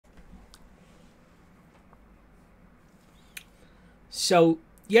So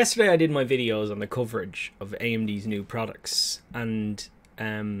yesterday I did my videos on the coverage of AMD's new products, and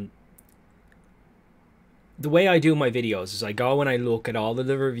the way I do my videos is I go and I look at all of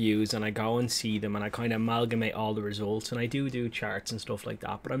the reviews and I go and see them and I kind of amalgamate all the results, and I do charts and stuff like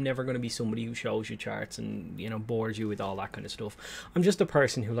that, but I'm never going to be somebody who shows you charts and, you know, bores you with all that kind of stuff. I'm just a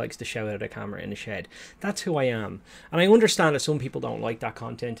person who likes to shout at a camera in a shed. That's who I am. And I understand that some people don't like that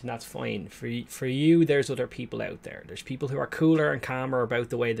content, and that's fine. For you, there's other people out there. There's people who are cooler and calmer about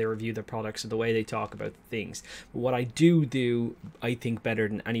the way they review their products or the way they talk about things. But what I do, I think, better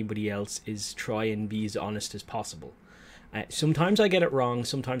than anybody else is try and be as honest as possible. Sometimes I get it wrong.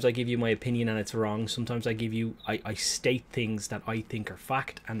 Sometimes I give you my opinion and it's wrong. Sometimes I state things that I think are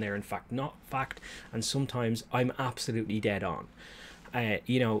fact and they're in fact not fact. And sometimes I'm absolutely dead on.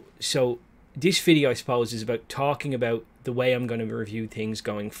 So this video, I suppose, is about talking about the way I'm going to review things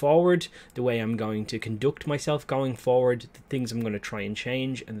going forward, the way I'm going to conduct myself going forward, the things I'm going to try and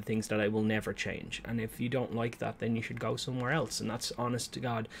change, and the things that I will never change. And if you don't like that, then you should go somewhere else. And that's, honest to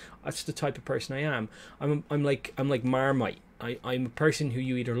God, that's the type of person I am. I'm like Marmite. I'm a person who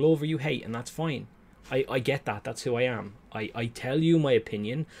you either love or you hate, and that's fine. I get that. That's who I am. I tell you my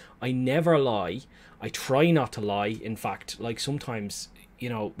opinion. I never lie. I try not to lie. In fact, like sometimes, you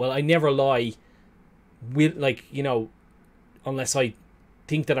know, well, I never lie with, like, you know, unless I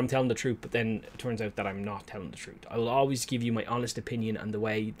think that I'm telling the truth, but then it turns out that I'm not telling the truth. I will always give you my honest opinion and the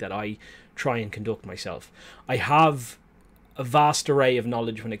way that I try and conduct myself. I have a vast array of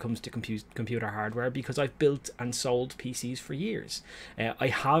knowledge when it comes to computer hardware because I've built and sold PCs for years. I'm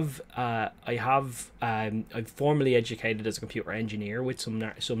formally educated as a computer engineer with some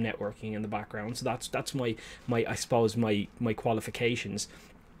networking in the background. So that's my I suppose my qualifications.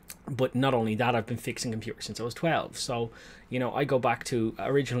 But not only that, I've been fixing computers since I was 12. So, you know, I go back to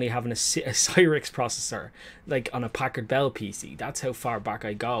originally having a Cyrix processor, like on a Packard Bell PC. That's how far back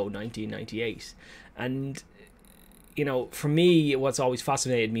I go, 1998. And, you know, for me, what's always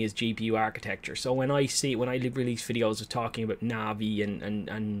fascinated me is GPU architecture. So when I release videos of talking about Navi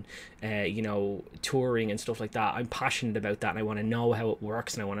and you know, touring and stuff like that, I'm passionate about that, and I want to know how it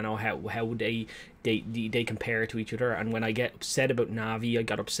works, and I want to know how they compare to each other. And when I get upset about Navi, I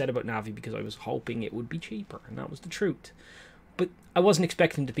got upset about Navi because I was hoping it would be cheaper, and that was the truth. But I wasn't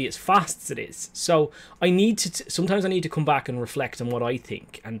expecting it to be as fast as it is. So sometimes I need to come back and reflect on what I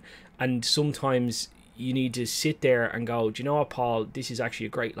think, and sometimes you need to sit there and go, do you know what, Paul, this is actually a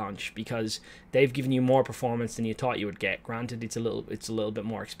great launch because they've given you more performance than you thought you would get. Granted, it's a little bit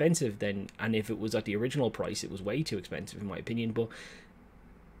more expensive than, and if it was at the original price, it was way too expensive in my opinion. But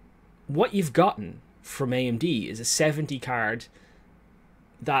what you've gotten from AMD is a 70 card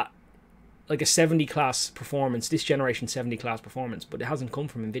that, like a 70 class performance, this generation 70 class performance, but it hasn't come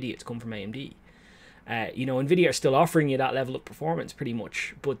from NVIDIA, it's come from AMD. You know, NVIDIA are still offering you that level of performance pretty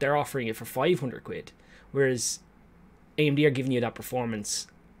much, but they're offering it for 500 quid, whereas AMD are giving you that performance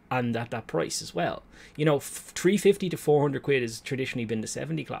and at that price as well. You know, 350 to 400 quid has traditionally been the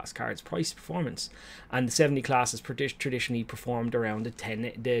 70 class cards price performance, and the 70 class has traditionally performed around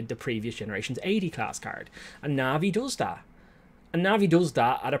the previous generation's 80 class card, and Navi does that. And Navi does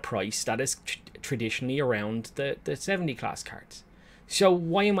that at a price that is traditionally around the 70 class cards. So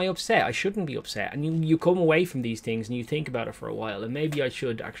why am I upset? I shouldn't be upset. And you come away from these things and you think about it for a while, and maybe I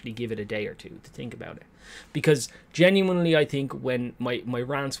should actually give it a day or two to think about it. Because genuinely, I think when my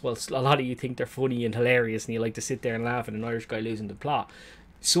rants, well, a lot of you think they're funny and hilarious and you like to sit there and laugh at an Irish guy losing the plot.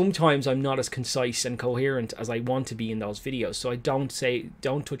 Sometimes I'm not as concise and coherent as I want to be in those videos. So I don't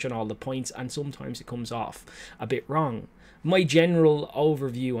touch on all the points, and sometimes it comes off a bit wrong. My general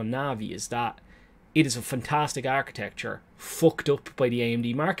overview on Navi is that it is a fantastic architecture, fucked up by the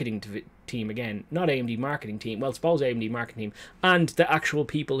AMD marketing team again. Not AMD marketing team, well, suppose AMD marketing team, and the actual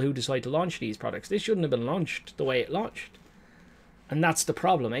people who decide to launch these products. They shouldn't have been launched the way it launched. And that's the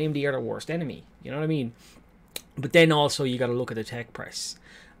problem. AMD are the worst enemy, you know what I mean? But then also you got to look at the tech press.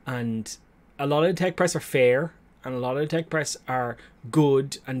 And a lot of the tech press are fair, and a lot of the tech press are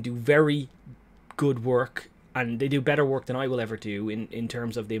good and do very good work. And they do better work than I will ever do in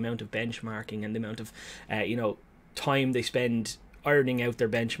terms of the amount of benchmarking and the amount of, you know, time they spend ironing out their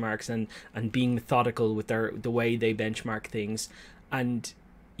benchmarks and being methodical with the way they benchmark things. And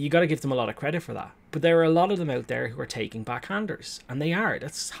you got to give them a lot of credit for that. But there are a lot of them out there who are taking backhanders, and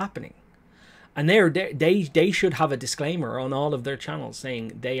that's happening. And they should have a disclaimer on all of their channels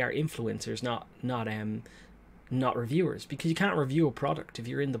saying they are influencers, not reviewers, because you can't review a product if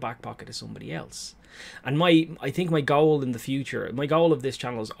you're in the back pocket of somebody else. And I think my goal in the future, my goal of this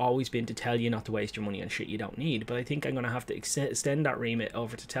channel has always been to tell you not to waste your money on shit you don't need. But I think I'm going to have to extend that remit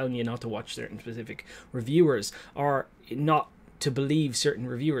over to telling you not to watch certain specific reviewers, or not to believe certain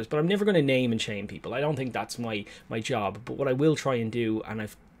reviewers, but I'm never going to name and shame people. I don't think that's my job. But what I will try and do, and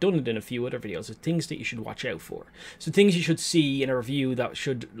I've done it in a few other videos, are things that you should watch out for. So things you should see in a review that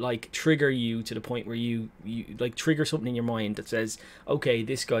should like trigger you to the point where you like trigger something in your mind that says, okay,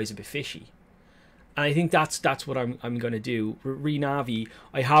 this guy's a bit fishy. And I think that's what I'm going to do. Renavi,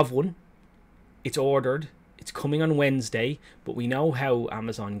 I have one. It's ordered. It's coming on Wednesday, but we know how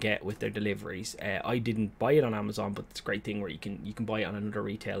Amazon get with their deliveries. I didn't buy it on Amazon, but it's a great thing where you can buy it on another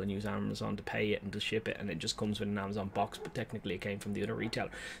retail and use Amazon to pay it and to ship it, and it just comes with an Amazon box, but technically it came from the other retailer.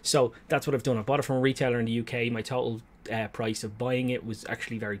 So that's what I've done. I bought it from a retailer in the UK. My total price of buying it was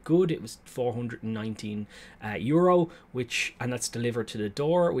actually very good. It was €419, and that's delivered to the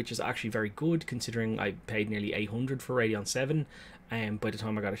door, which is actually very good considering I paid nearly 800 for Radeon 7. By the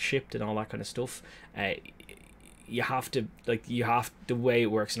time I got it shipped and all that kind of stuff, you have to, the way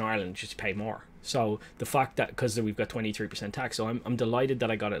it works in Ireland, just pay more. So the fact that, because we've got 23% tax, so I'm delighted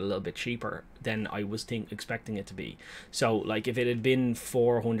that I got it a little bit cheaper than I was expecting it to be. So like if it had been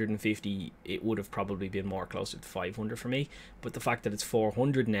 450, it would have probably been more closer to 500 for me. But the fact that it's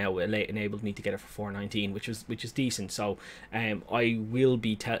 400 now enabled me to get it for 419, which is decent. So I will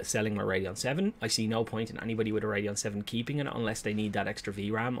be selling my Radeon 7. I see no point in anybody with a Radeon 7 keeping it unless they need that extra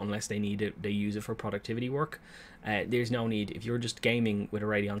VRAM, unless they need it, they use it for productivity work. There's no need. If you're just gaming with a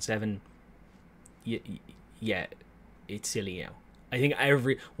Radeon 7, yeah, it's silly now. I think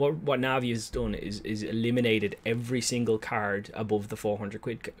what Navi has done is eliminated every single card above the 400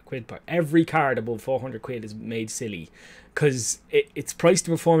 quid part. Every card above 400 quid is made silly because its price to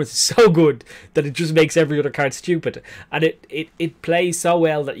performance is so good that it just makes every other card stupid, and it plays so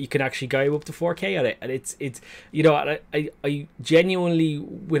well that you can actually go up to 4K at it, and it's you know, I genuinely,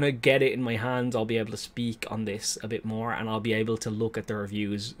 when I get it in my hands, I'll be able to speak on this a bit more, and I'll be able to look at the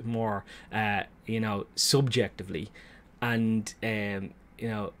reviews more you know, subjectively, and you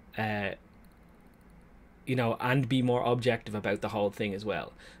know, and be more objective about the whole thing as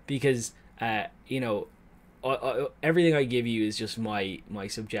well, because you know, everything I give you is just my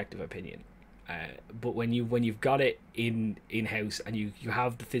subjective opinion. But when you've got it in house and you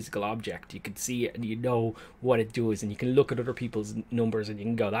have the physical object, you can see it and you know what it does, and you can look at other people's numbers and you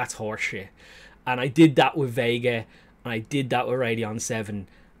can go, that's horseshit. And I did that with Vega, and I did that with Radeon 7,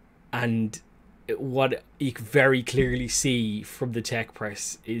 and what you can very clearly see from the tech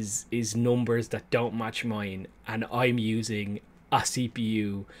press is numbers that don't match mine, and I'm using a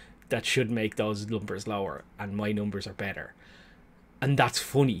CPU that should make those numbers lower, and my numbers are better. And that's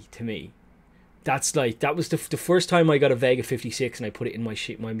funny to me. That's like, that was the first time I got a Vega 56 and I put it in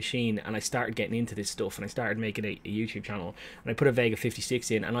my machine, and I started getting into this stuff, and I started making a YouTube channel, and I put a Vega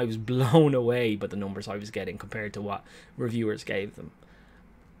 56 in, and I was blown away by the numbers I was getting compared to what reviewers gave them.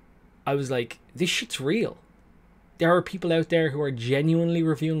 I was like, this shit's real. There are people out there who are genuinely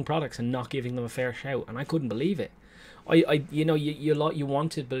reviewing products and not giving them a fair shout, and I couldn't believe it. You know, you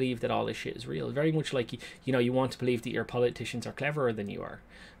want to believe that all this shit is real. Very much like, you know, you want to believe that your politicians are cleverer than you are,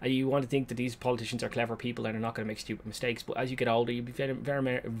 and you want to think that these politicians are clever people and are not going to make stupid mistakes. But as you get older, you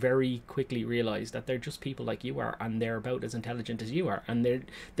very quickly realize that they're just people like you are, and they're about as intelligent as you are, and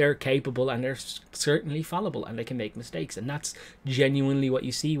they're capable, and they're certainly fallible, and they can make mistakes. And that's genuinely what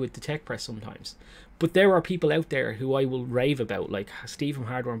you see with the tech press sometimes. But there are people out there who I will rave about, like Steve from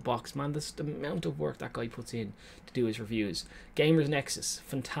Hardware Unboxed. Man, the amount of work that guy puts in to do his reviews. Gamers Nexus,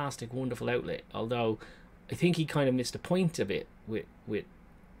 fantastic, wonderful outlet. Although I think he kind of missed a point a bit with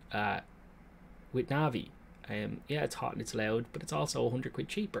Navi. Yeah, it's hot and it's loud, but it's also 100 quid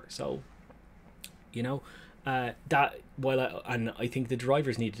cheaper. So, you know, that and I think the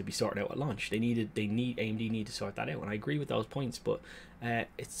drivers needed to be sorted out at launch. AMD need to sort that out, and I agree with those points. But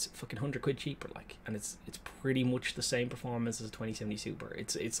it's fucking 100 quid cheaper, like, and it's pretty much the same performance as a 2070 Super.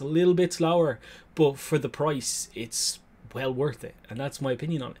 It's a little bit slower, but for the price, it's well worth it, and that's my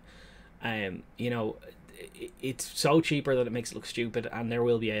opinion on it. You know, it's so cheaper that it makes it look stupid, and there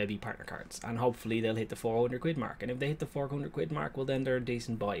will be AIB partner cards, and hopefully they'll hit the 400 quid mark, and if they hit the 400 quid mark, well, then they're a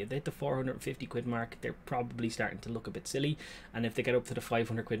decent buy. If they hit the 450 quid mark, they're probably starting to look a bit silly, and if they get up to the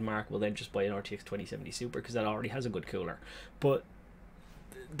 500 quid mark, well, then just buy an RTX 2070 Super, because that already has a good cooler. But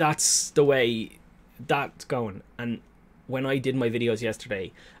that's the way that's going. And when I did my videos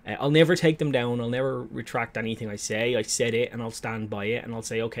yesterday, I'll never take them down, I'll never retract anything I say. I said it, and I'll stand by it, and I'll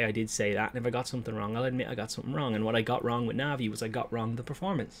say, okay, I did say that, and if I got something wrong, I'll admit I got something wrong. And what I got wrong with Navi was I got wrong the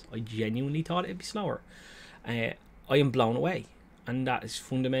performance. I genuinely thought it'd be slower. I am blown away, and that is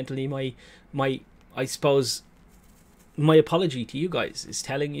fundamentally my I suppose my apology to you guys, is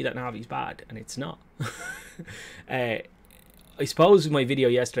telling you that Navi's bad, and it's not. I suppose in my video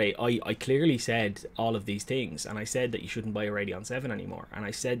yesterday, I clearly said all of these things, and I said that you shouldn't buy a Radeon 7 anymore, and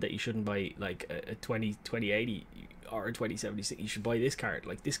I said that you shouldn't buy like a 2080 or a 2076. You should buy this card.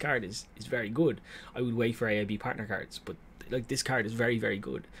 Like, this card is very good. I would wait for AIB partner cards, but like, this card is very, very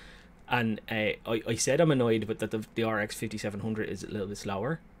good. And I said I'm annoyed but that the RX 5700 is a little bit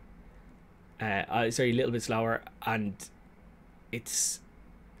slower. Sorry, a little bit slower, and it's,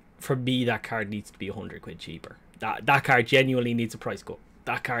 for me, that card needs to be 100 quid cheaper. That card genuinely needs a price cut.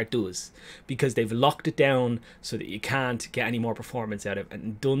 That card does, because they've locked it down so that you can't get any more performance out of it,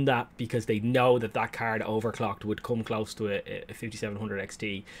 and done that because they know that that card overclocked would come close to a 5700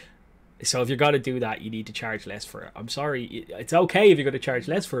 XT. So if you're going to do that, you need to charge less for it. I'm sorry, it's okay if you're going to charge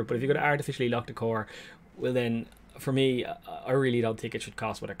less for it, but if you're going to artificially lock the core, well then, for me, I really don't think it should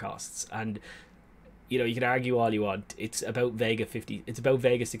cost what it costs. And you know, you can argue all you want. It's about Vega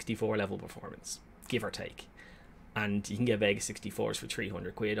 64 level performance, give or take. And you can get Vega 64s for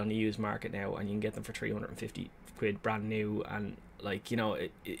 300 quid on the used market now, and you can get them for 350 quid brand new. And like, you know,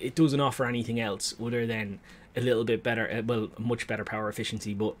 it doesn't offer anything else other than a little bit better, well, much better power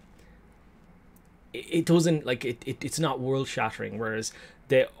efficiency, but it doesn't, like, it's not world shattering. Whereas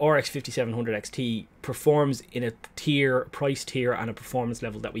the RX 5700 XT performs in a price tier and a performance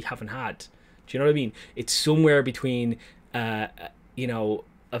level that we haven't had. Do you know what I mean? It's somewhere between, you know,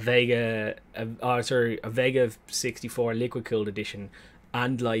 a Vega 64 liquid cooled edition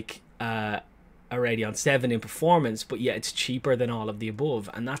and like a Radeon 7 in performance, but yeah, it's cheaper than all of the above,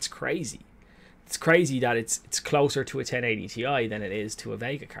 and that's crazy. It's crazy that it's closer to a 1080 Ti than it is to a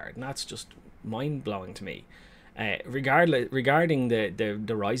Vega card, and that's just mind blowing to me. Regarding the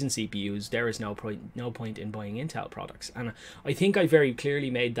Ryzen CPUs, there is no point in buying Intel products, and I think I very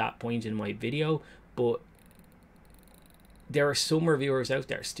clearly made that point in my video, but there are some reviewers out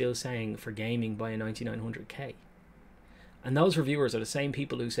there still saying for gaming buy a 9900K, and those reviewers are the same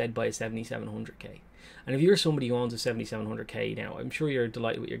people who said buy a 7700K. And if you're somebody who owns a 7700K now, I'm sure you're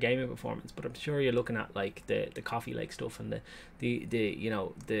delighted with your gaming performance, but I'm sure you're looking at like the Coffee Lake stuff and the you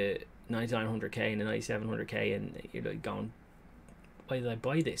know, the 9900K and the 9700K, and you're like going, why did I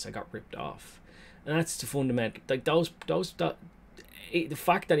buy this? I got ripped off. And that's the fundamental, like the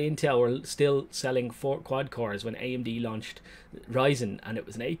fact that Intel were still selling 4 quad cores when AMD launched Ryzen and it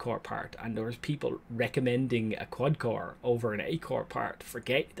was an 8-core part, and there was people recommending a quad core over an 8-core part for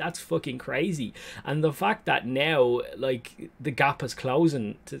that's fucking crazy. And the fact that now, like, the gap is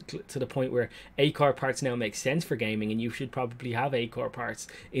closing to the point where 8-core parts now make sense for gaming, and you should probably have 8-core parts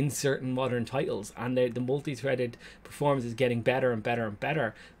in certain modern titles, and the multi-threaded performance is getting better and better and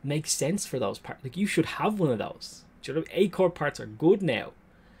better, makes sense for those parts. Like, you should have one of those. 8-core parts are good now,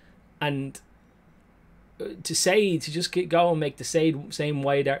 and to just go and make the same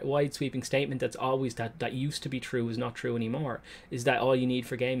wide sweeping statement that's always that used to be true is not true anymore, is that all you need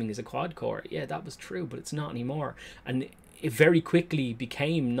for gaming is a quad core. Yeah, that was true, but it's not anymore. And it very quickly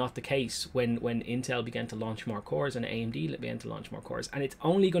became not the case when Intel began to launch more cores and AMD began to launch more cores, and it's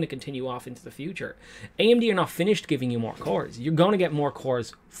only going to continue off into the future. AMD are not finished giving you more cores. You're going to get more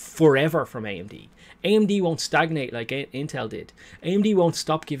cores forever from AMD. AMD won't stagnate like Intel did. AMD won't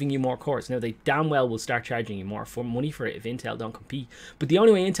stop giving you more cores. Now, they damn well will start charging you more for money for it if Intel don't compete. But the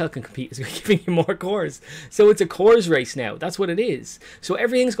only way Intel can compete is by giving you more cores. So it's a cores race now. That's what it is. So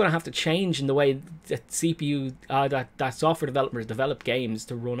everything's going to have to change in the way that CPU, that software developers develop games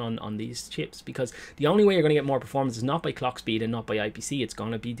to run on these chips. Because the only way you're going to get more performance is not by clock speed and not by IPC. It's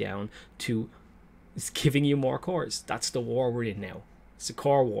going to be down to giving you more cores. That's the war we're in now. It's a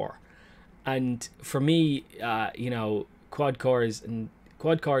core war. And for me, you know, quad cores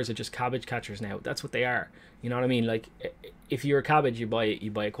are just cabbage catchers now. That's what they are. You know what I mean? Like, if you're a cabbage, you buy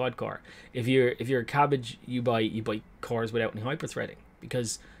a quad core. If you're a cabbage, you buy cores without any hyperthreading,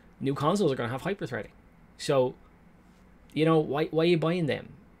 because new consoles are going to have hyperthreading. So, you know, why are you buying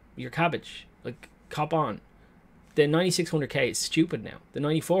them? You're cabbage. Like, cop on. The 9600K is stupid now. The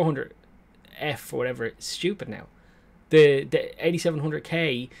 9400F or whatever is stupid now. The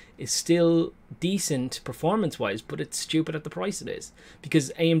 8700K is still decent performance-wise, but it's stupid at the price it is, because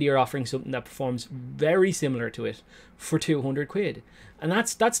AMD are offering something that performs very similar to it for 200 quid. And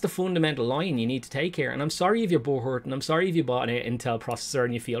that's the fundamental line you need to take here. And I'm sorry if you're butthurt, and I'm sorry if you bought an Intel processor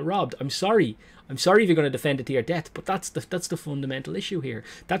and you feel robbed. I'm sorry if you're going to defend it to your death, but that's the fundamental issue here.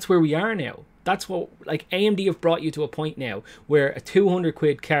 That's where we are now. That's what, like, AMD have brought you to a point now where a 200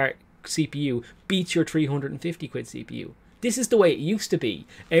 quid CPU beats your 350 quid CPU. This is the way it used to be.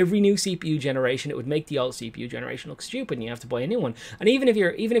 Every new CPU generation, it would make the old CPU generation look stupid, and you have to buy a new one. And even if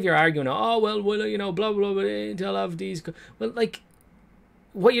you're arguing, oh well, you know, blah blah blah, Intel have these, well, like,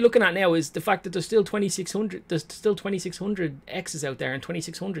 what you're looking at now is the fact that there's still 2600 X's out there and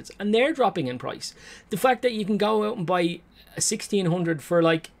 2600s, and they're dropping in price. The fact that you can go out and buy a 1600 for,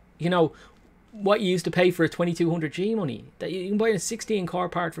 like, you know, what you used to pay for a 2200G money, that you can buy a 16 core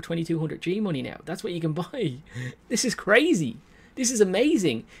part for 2200G money now. That's what you can buy. This is crazy. This is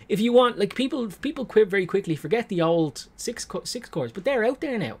amazing. If you want, like, people quit very quickly, forget the old six cores, but they're out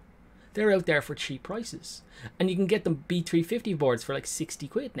there now. They're out there for cheap prices. And you can get them B350 boards for like 60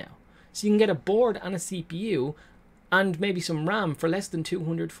 quid now. So you can get a board and a CPU and maybe some RAM for less than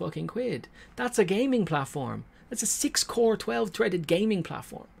 200 fucking quid. That's a gaming platform. That's a 6-core, 12-threaded gaming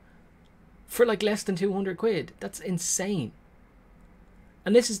platform for like less than 200 quid. That's insane.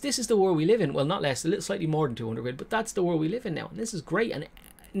 And this is the world we live in. Well, not less, a little slightly more than 200 quid, but that's the world we live in now. And this is great. And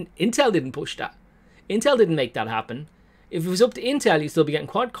Intel didn't push that. Intel didn't make that happen. If it was up to Intel, you'd still be getting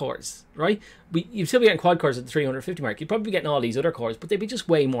quad cores, right? You'd still be getting quad cores at the 350 mark. You'd probably be getting all these other cores, but they'd be just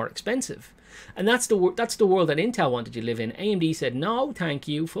way more expensive. And that's the world that Intel wanted you to live in. AMD said, no, thank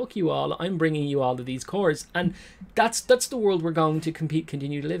you, fuck you all. I'm bringing you all of these cores. And that's the world we're going to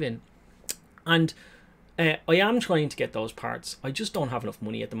continue to live in. And I am trying to get those parts. I just don't have enough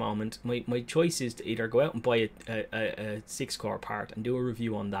money at the moment. My choice is to either go out and buy a 6-core part and do a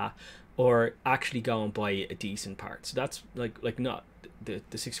review on that, or actually go and buy a decent part. So that's like not the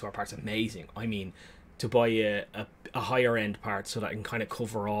 6-core part's amazing. I mean, to buy a higher end part so that I can kind of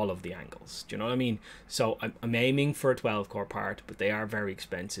cover all of the angles. Do you know what I mean? So I'm aiming for a 12-core part, but they are very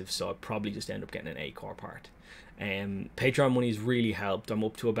expensive, so I'll probably just end up getting an 8-core part. Patreon money's really helped. I'm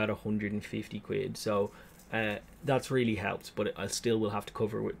up to about 150 quid, so that's really helped, but I still will have to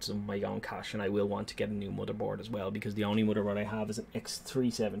cover with some of my own cash, and I will want to get a new motherboard as well, because the only motherboard I have is an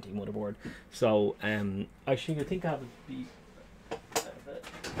X370 motherboard. So actually I think I have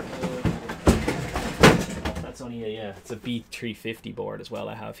that's only it's a B350 board as well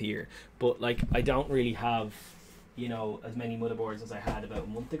I have here, but like I don't really have, you know, as many motherboards as I had about a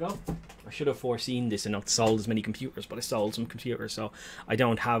month ago. I should have foreseen this and not sold as many computers, but I sold some computers, so I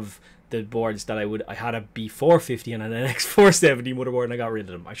don't have the boards that I had a B450 and an X470 motherboard, and I got rid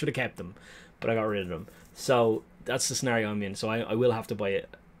of them. I should have kept them, but I got rid of them. So that's the scenario I'm in. So I will have to buy it.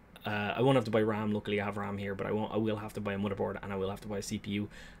 I won't have to buy RAM. Luckily I have RAM here, but I will have to buy a motherboard, and I will have to buy a CPU,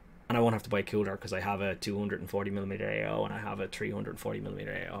 and I won't have to buy a cooler because I have a 240mm AO and I have a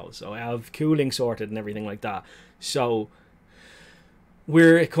 340mm AO. So I have cooling sorted and everything like that. So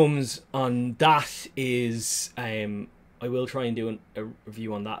where it comes on that is I will try and do a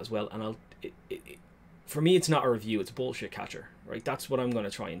review on that as well, and for me it's not a review, it's a bullshit catcher, right? That's what I'm going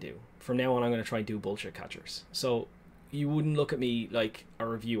to try and do. From now on I'm going to try and do bullshit catchers. So you wouldn't look at me like a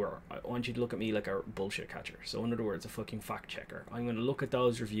reviewer, I want you to look at me like a bullshit catcher. So in other words, a fucking fact checker. I'm going to look at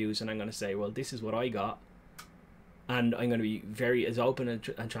those reviews and I'm going to say, well, this is what I got, and I'm going to be very as open and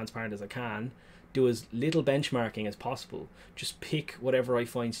transparent as I can, do as little benchmarking as possible, just pick whatever I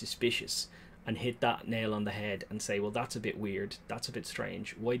find suspicious and hit that nail on the head and say, well, that's a bit weird, that's a bit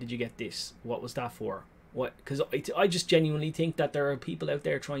strange, why did you get this, what was that for, what? Because I just genuinely think that there are people out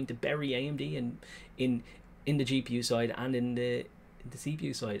there trying to bury AMD in the GPU side and in the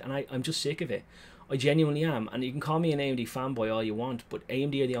CPU side, and I'm just sick of it. I genuinely am. And you can call me an AMD fanboy all you want, but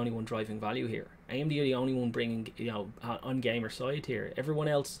AMD are the only one driving value here. AMD are the only one bringing, you know, on gamer side here. Everyone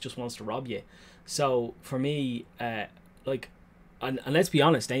else just wants to rob you. So for me, like, and let's be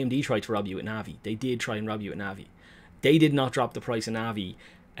honest, AMD tried to rob you at Navi. They did try and rob you at Navi. They did not drop the price of Navi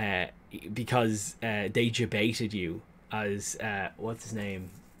because they debated you as what's his name?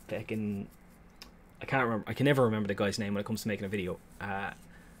 Fucking, I can't remember. I can never remember the guy's name when it comes to making a video.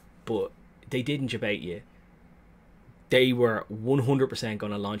 But they didn't debate you. They were 100%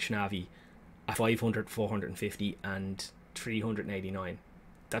 going to launch Navi at 500, 450, and 389.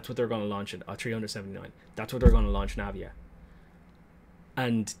 That's what they're going to launch it. 379. That's what they're going to launch Navi at.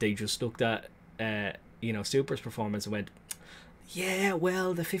 And they just looked at, you know, Super's performance and went, yeah,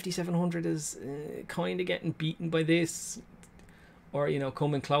 well, the 5700 is kind of getting beaten by this, or, you know,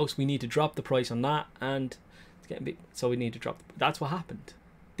 coming close. We need to drop the price on that, and it's getting beat. So we need to drop. That's what happened.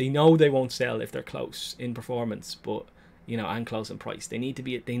 They know they won't sell if they're close in performance, but, you know, and close in price. They need to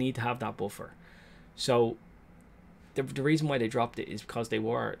be. They need to have that buffer. So the reason why they dropped it is because they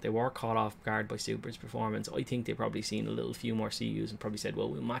were caught off guard by Super's performance. I think they probably seen a little few more CUs and probably said, well,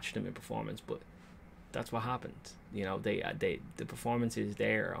 we'll match them in performance, but that's what happened. You know, the performance is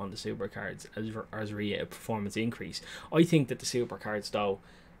there on the Super cards as a performance increase. I think that the Super cards, though,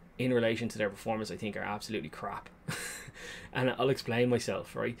 in relation to their performance, I think are absolutely crap. And I'll explain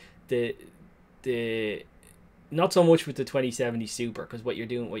myself, right? The not so much with the 2070 Super, because what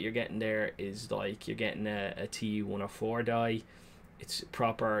you're getting there is like you're getting a TU104 die. It's a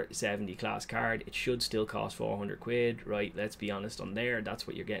proper 70 class card. It should still cost 400 quid, right? Let's be honest on there. That's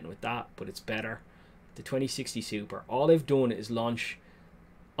what you're getting with that, but it's better. The 2060 Super, all they've done is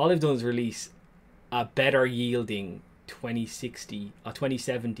release a better yielding 2060, a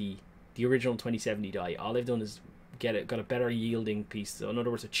 2070, the original 2070 die. All they've done is got a better yielding piece. So in other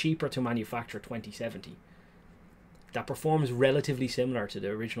words, a cheaper to manufacture 2070 that performs relatively similar to the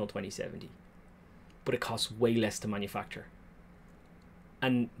original 2070, but it costs way less to manufacture.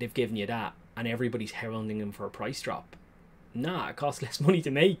 And they've given you that, and everybody's heralding them for a price drop. Nah, it costs less money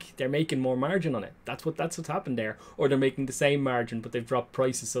to make. They're making more margin on it. That's what's happened there. Or they're making the same margin, but they've dropped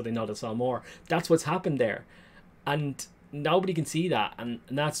prices so they know they'll sell more. That's what's happened there, and nobody can see that. And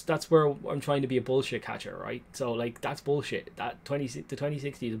that's where I'm trying to be a bullshit catcher, right? So like that's bullshit. The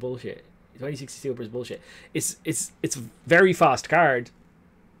 2060 is bullshit. The 2060 Super is bullshit. It's a very fast card,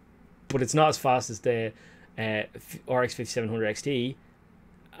 but it's not as fast as the RX 5700 XT.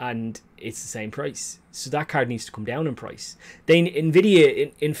 And it's the same price, so that card needs to come down in price.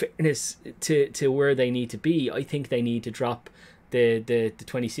 Nvidia, in fairness to where they need to be, I think they need to drop the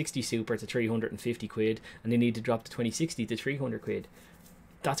 2060 Super to 350 quid, and they need to drop the 2060 to 300 quid.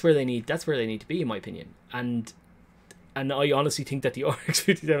 That's where they need to be, in my opinion. And I honestly think that the RX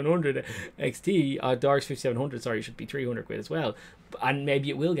 5700 XT, the RX 5700, sorry, should be 300 quid as well, and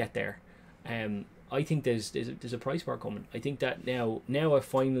maybe it will get there. I think there's a price war coming. I think that now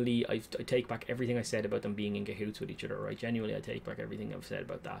I take back everything I said about them being in cahoots with each other, right? Genuinely, I take back everything I've said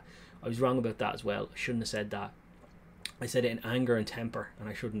about that. I was wrong about that as well. I shouldn't have said that. I said it in anger and temper, and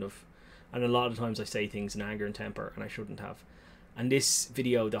I shouldn't have. And a lot of times I say things in anger and temper, and I shouldn't have. And this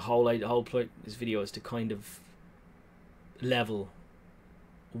video, the whole point of this video is to kind of level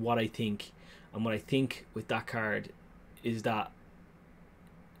what I think. And what I think with that card is that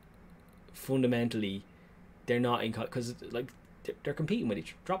fundamentally they're not in, because like they're competing with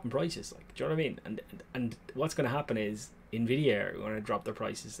each, dropping prices, like, do you know what I mean? And what's going to happen is Nvidia are going to drop their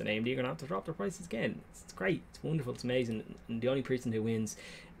prices, and AMD are going to have to drop their prices again. It's great, it's wonderful, it's amazing, and the only person who wins,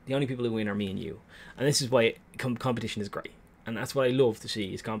 the only people who win are me and you. And this is why competition is great, and that's what I love to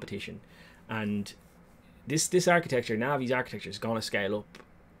see, is competition. And this architecture, Navi's architecture, is going to scale up.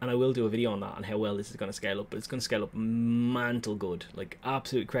 And I will do a video on that, on how well this is going to scale up. But it's going to scale up mantle good, like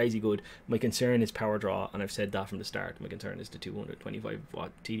absolute crazy good. My concern is power draw, and I've said that from the start. My concern is the 225 watt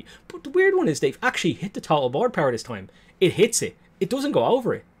TD. But the weird one is they've actually hit the total board power this time. It hits it. It doesn't go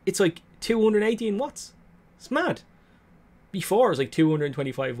over it. It's like 218 watts. It's mad. Before it was like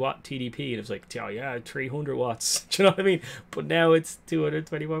 225 watt TDP, and it was like, oh yeah, 300 watts. Do you know what I mean? But now it's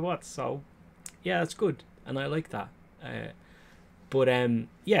 225 watts. So yeah, that's good, and I like that. But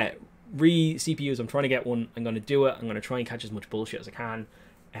yeah, CPUs, I'm trying to get one. I'm going to do it. I'm going to try and catch as much bullshit as I can.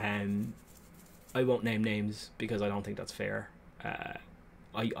 I won't name names because I don't think that's fair.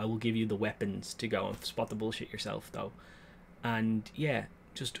 I will give you the weapons to go and spot the bullshit yourself, though. And yeah,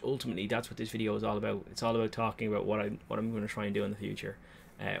 just ultimately that's what this video is all about. It's all about talking about what I'm going to try and do in the future,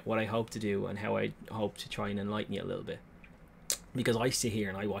 what I hope to do, and how I hope to try and enlighten you a little bit. Because I sit here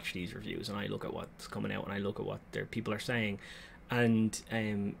and I watch these reviews, and I look at what's coming out, and I look at what people are saying. And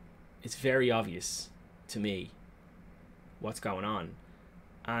it's very obvious to me what's going on,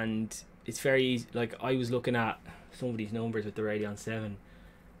 and it's very easy. Like, I was looking at some of these numbers with the Radeon 7,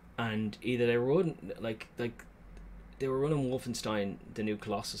 and either they were running like they were running Wolfenstein, the new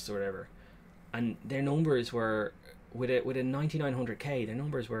Colossus or whatever, and their numbers were with a 9900K. Their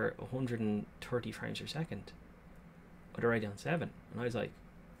numbers were 130 frames per second with a Radeon 7, and I was like,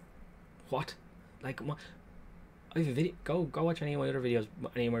 what? Like, I have a video. Go watch any of my other videos,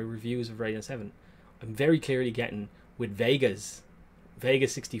 any of my reviews of Radeon 7. I'm very clearly getting, with Vega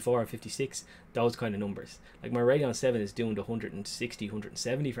 64 and 56, those kind of numbers. Like, my Radeon 7 is doing the 160,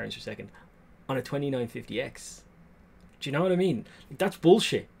 170 frames per second on a 2950X. Do you know what I mean? Like, that's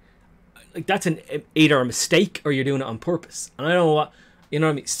bullshit. Like, that's either a mistake or you're doing it on purpose. And I don't know what, you know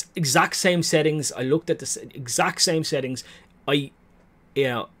what I mean? Exact same settings. I looked at the exact same settings. I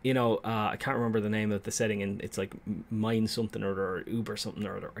can't remember the name of the setting, and it's like mine something or Uber something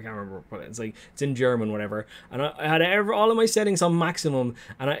or other. I can't remember what it's like. It's in German, whatever. And I had all of my settings on maximum,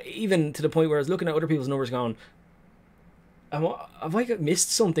 and I even to the point where I was looking at other people's numbers, going, have I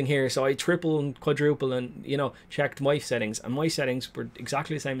missed something here? So I triple and quadruple and checked my settings, and my settings were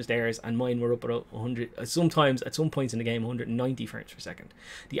exactly the same as theirs, and mine were up at 100. Sometimes at some points in the game, 190 frames per second.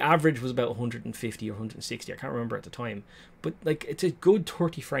 The average was about 150 or 160. I can't remember at the time, but like, it's a good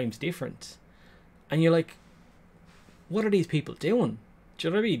 30 frames difference, and you're like, what are these people doing? Do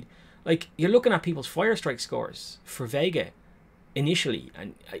you know what I mean? Like, you're looking at people's Firestrike scores for Vega initially,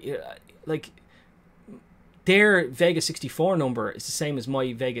 and like, their Vega 64 number is the same as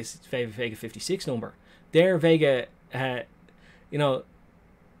my Vega 56 number. Their Vega, you know,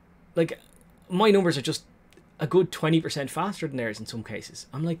 like, my numbers are just a good 20% faster than theirs in some cases.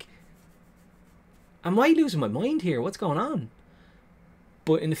 I'm like, am I losing my mind here? What's going on?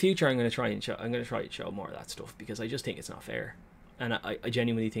 But in the future, I'm going to try and show more of that stuff, because I just think it's not fair, and I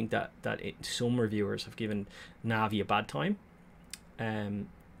genuinely think that some reviewers have given Navi a bad time. And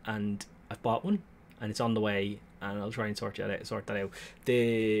I've bought one, and it's on the way, and I'll try and sort that out.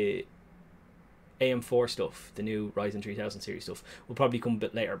 The AM4 stuff, the new Ryzen 3000 series stuff, will probably come a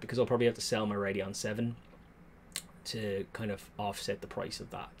bit later, because I'll probably have to sell my Radeon 7 to kind of offset the price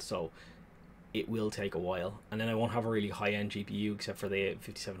of that. So it will take a while, and then I won't have a really high-end GPU except for the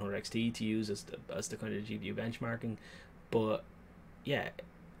 5700 XT to use as the kind of GPU benchmarking. But yeah,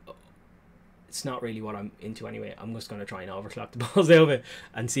 it's not really what I'm into anyway. I'm just going to try and overclock the balls out of it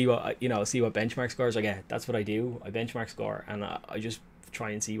and see what, see what benchmark scores I get. That's what I do. I benchmark score, and I just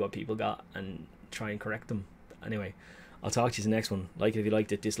try and see what people got and try and correct them. Anyway, I'll talk to you in the next one. Like it if you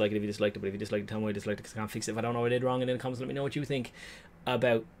liked it, dislike it if you disliked it, but if you disliked it, tell me why I disliked it, because I can't fix it if I don't know what I did wrong. And in the comments, let me know what you think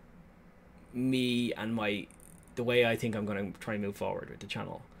about me and the way I think I'm going to try and move forward with the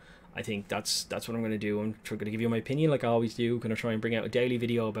channel. I think that's what I'm going to do. I'm going to give you my opinion like I always do. Going to try and bring out a daily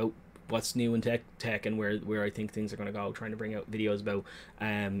video about what's new in tech and where I think things are going to go. Trying to bring out videos about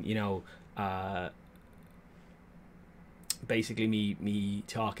basically me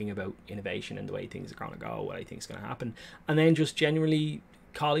talking about innovation and the way things are going to go, what I think is going to happen, and then just generally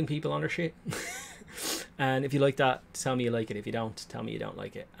calling people on their shit. And if you like that, tell me you like it. If you don't, tell me you don't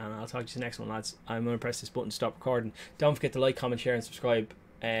like it. And I'll talk to you in the next one, lads. I'm going to press this button to stop recording. Don't forget to like, comment, share, and subscribe.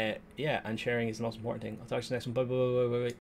 Yeah, and sharing is the most important thing. I'll talk to you in the next one. Bye, bye, bye, bye, bye.